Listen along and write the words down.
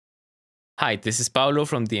Hi, this is Paulo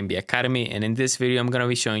from the MB Academy, and in this video I'm going to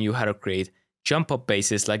be showing you how to create jump up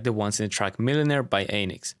basses like the ones in the track Millionaire by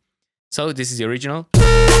ANNIX. So this is the original.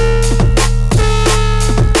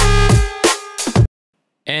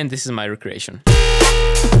 And this is my recreation.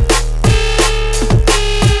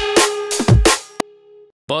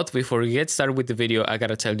 But before we get started with the video, I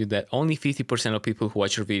gotta tell you that only 50% of people who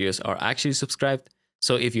watch your videos are actually subscribed.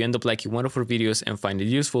 So if you end up liking one of our videos and find it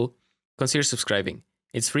useful, consider subscribing.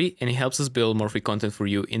 It's free and it helps us build more free content for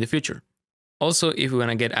you in the future. Also, if you want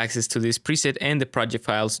to get access to this preset and the project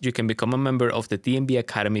files, you can become a member of the DMB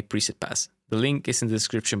Academy Preset Pass. The link is in the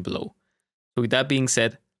description below. So with that being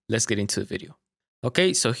said, let's get into the video.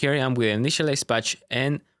 Okay, so here I am with an initialized patch,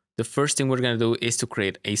 and the first thing we're going to do is to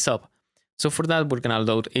create a sub. So for that, we're going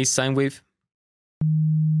to load a sine wave,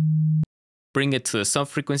 bring it to the sub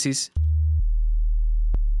frequencies,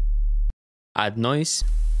 add noise,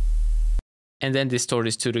 and then distort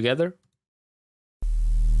these two together.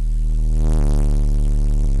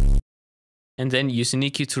 And then use an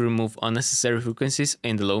EQ to remove unnecessary frequencies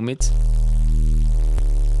in the low mids.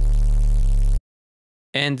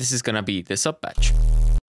 And this is gonna be the sub patch.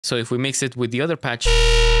 So if we mix it with the other patch,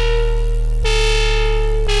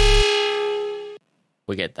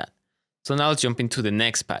 we get that. So now let's jump into the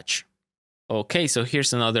next patch. Okay, so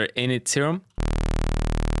here's another ANNIX Serum.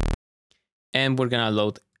 And we're gonna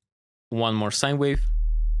load one more sine wave.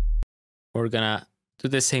 We're gonna do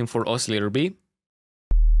the same for oscillator B,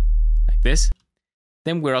 like this.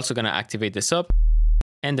 Then we're also gonna activate the sub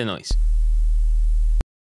and the noise.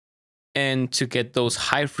 And to get those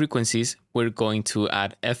high frequencies, we're going to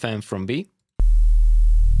add FM from B.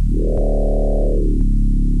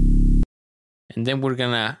 And then we're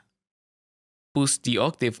gonna boost the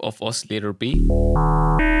octave of oscillator B.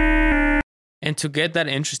 And to get that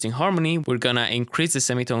interesting harmony, we're gonna increase the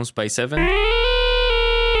semitones by 7.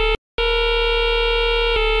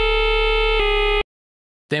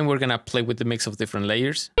 Then we're gonna play with the mix of different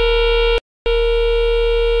layers.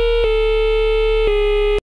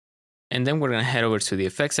 And then we're gonna head over to the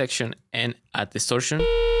effects section and add distortion.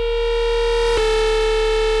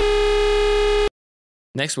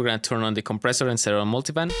 Next, we're gonna turn on the compressor and set it on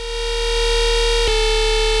multiband.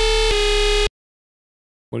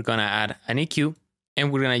 We're gonna add an EQ, and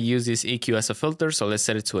we're gonna use this EQ as a filter, so let's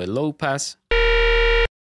set it to a low pass.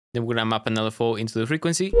 Then we're gonna map an LFO into the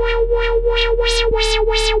frequency.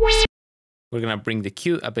 We're gonna bring the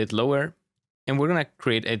Q a bit lower, and we're gonna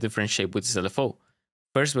create a different shape with this LFO.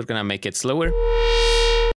 First, we're gonna make it slower,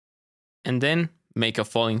 and then make a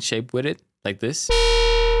falling shape with it, like this.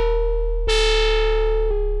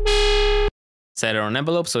 Set it on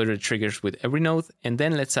envelope so it triggers with every note, and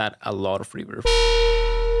then let's add a lot of reverb.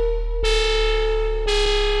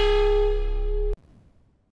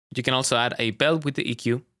 You can also add a bell with the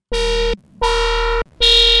EQ.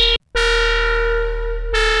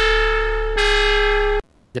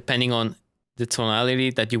 Depending on the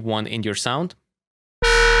tonality that you want in your sound.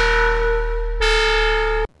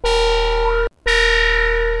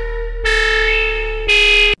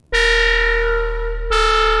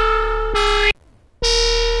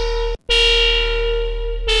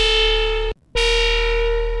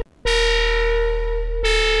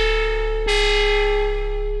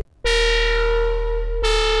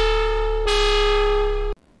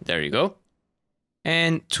 There you go.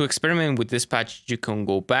 And to experiment with this patch, you can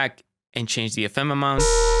go back and change the FM amount.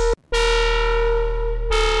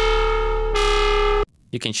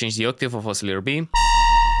 You can change the octave of oscillator B.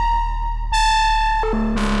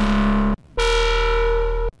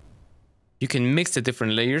 You can mix the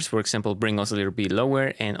different layers. For example, bring oscillator B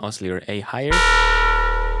lower and oscillator A higher.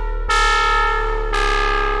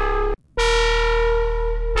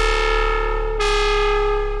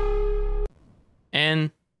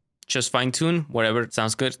 And just fine tune whatever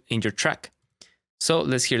sounds good in your track. So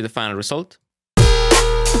let's hear the final result.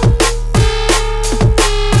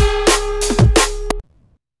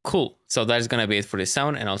 Cool. So that is gonna be it for this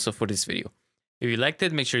sound and also for this video. If you liked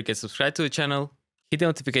it, make sure you get subscribed to the channel. Hit the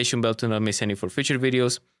notification bell to not miss any for future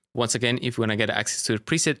videos. Once again, if you wanna get access to the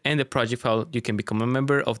preset and the project file, you can become a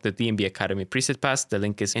member of the DMB Academy Preset Pass. The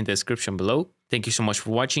link is in the description below. Thank you so much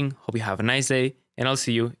for watching. Hope you have a nice day, and I'll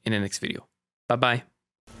see you in the next video. Bye-bye.